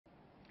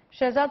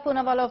Shehzad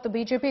Poonawalla of the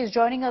BJP is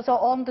joining us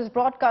on this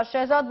broadcast.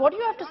 Shehzad, what do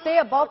you have to say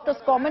about this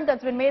comment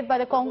that's been made by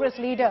the Congress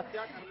leader?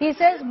 He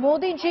says,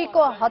 Modi ji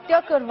ko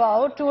hatya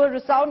karwao, to a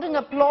resounding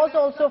applause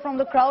also from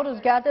the crowd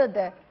who's gathered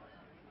there.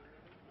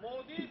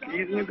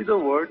 These may be the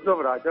words of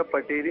Raja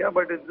Pateria,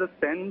 but it's the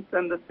sense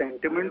and the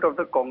sentiment of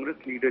the Congress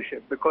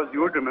leadership. Because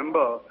you would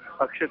remember,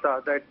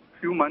 Akshata, that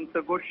few months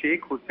ago,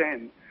 Sheikh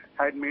Hussain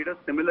had made a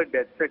similar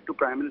death threat to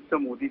Prime Minister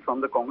Modi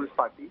from the Congress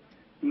party.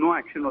 No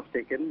action was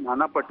taken.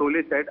 Nana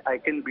Patole said, I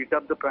can beat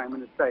up the Prime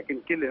Minister, I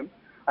can kill him,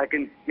 I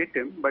can hit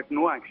him, but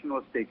no action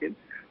was taken.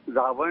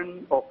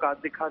 Ravan,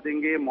 औकात दिखा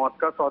देंगे, मौत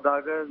का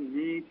सौदागर,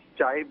 नीच,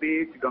 चाय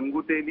बेच,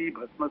 गंगू तेली,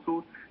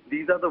 Bhasmasur.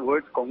 These are the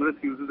words Congress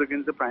uses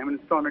against the Prime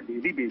Minister on a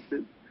daily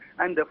basis.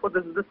 And therefore,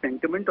 this is the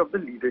sentiment of the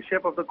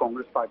leadership of the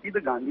Congress party,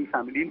 the Gandhi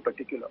family in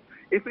particular.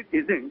 If it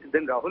isn't,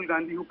 then Rahul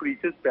Gandhi, who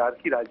preaches pyar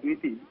ki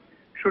rajniti,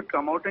 should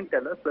come out and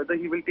tell us whether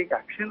he will take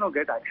action or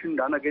get action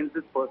done against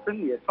this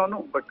person, yes or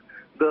no. But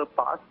the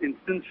past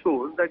instance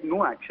shows that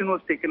no action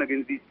was taken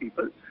against these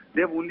people.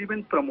 They have only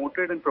been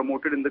promoted and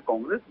promoted in the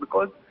Congress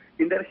because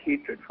in their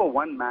hatred for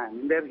one man,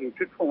 in their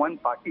hatred for one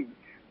party,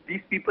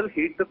 these people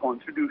hate the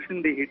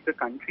constitution, they hate the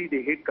country,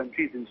 they hate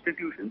country's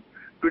institutions.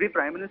 Today,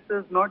 Prime Minister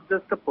is not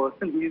just a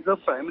person, he is a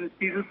prime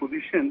ministerial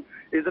position,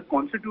 is a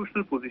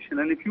constitutional position.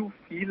 And if you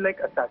feel like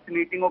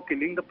assassinating or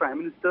killing the Prime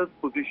Minister's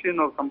position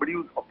or somebody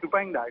who's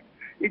occupying that,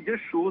 it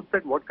just shows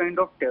that what kind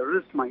of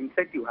terrorist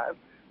mindset you have.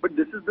 But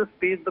this is the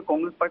space the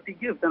Congress party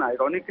gives. And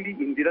ironically,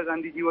 Indira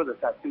Gandhi ji was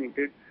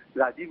assassinated,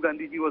 Rajiv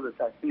Gandhi ji was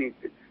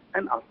assassinated.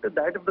 And after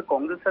that, if the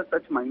Congress has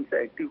such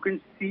mindset, you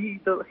can see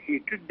the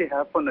hatred they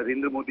have for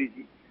Narendra Modi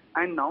ji.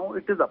 And now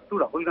it is up to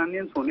Rahul Gandhi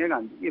and Sonia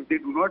Gandhi. If they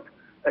do not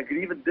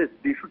agree with this,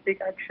 they should take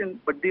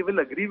action. But they will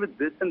agree with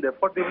this and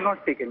therefore they will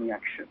not take any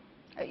action.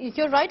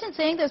 You're right in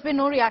saying there's been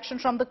no reaction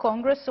from the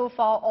Congress so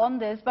far on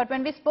this. But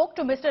when we spoke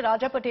to Mr.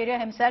 Raja Pateria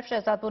himself,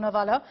 Shehzad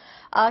Poonawalla,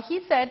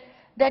 he said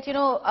that,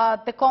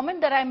 the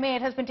comment that I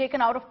made has been taken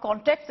out of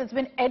context. It's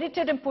been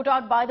edited and put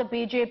out by the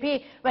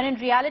BJP, when in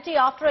reality,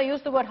 after I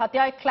used the word hatya,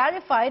 I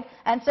clarified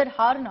and said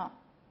harna.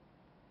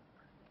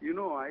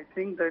 I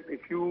think that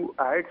if you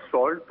add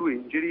salt to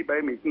injury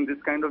by making this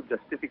kind of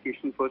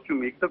justification, first you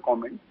make the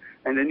comment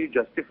and then you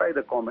justify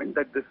the comment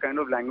that this kind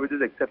of language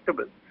is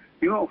acceptable.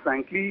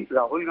 Frankly,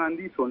 Rahul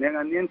Gandhi, Sonia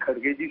Gandhi and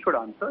Kharge ji should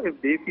answer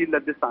if they feel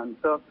that this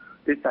answer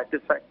is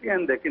satisfactory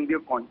and there can be a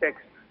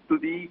context to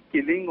the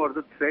killing or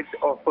the threat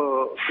of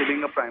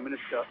killing a Prime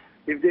Minister.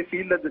 If they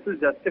feel that this is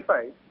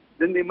justified,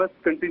 then they must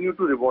continue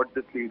to reward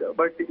this leader.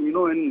 But,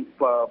 in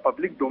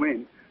public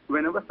domain,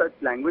 whenever such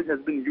language has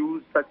been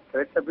used, such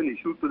threats have been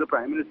issued to the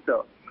Prime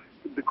Minister,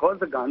 because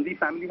the Gandhi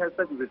family has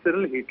such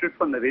visceral hatred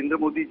for Narendra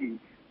Modi ji,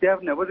 they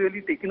have never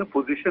really taken a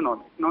position on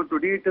it. Now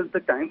today it is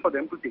the time for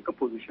them to take a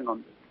position on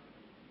this.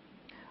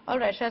 All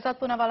right, Shehzad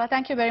Poonawalla,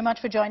 thank you very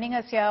much for joining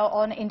us here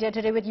on India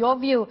Today with your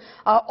view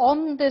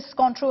on this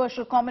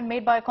controversial comment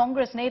made by a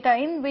Congress Neta.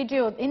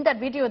 In that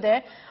video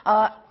there,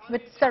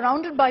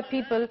 surrounded by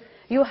people,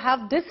 you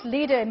have this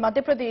leader in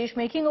Madhya Pradesh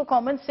making a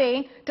comment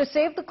saying, to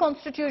save the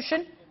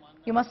constitution,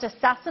 you must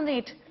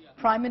assassinate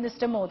Prime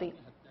Minister Modi.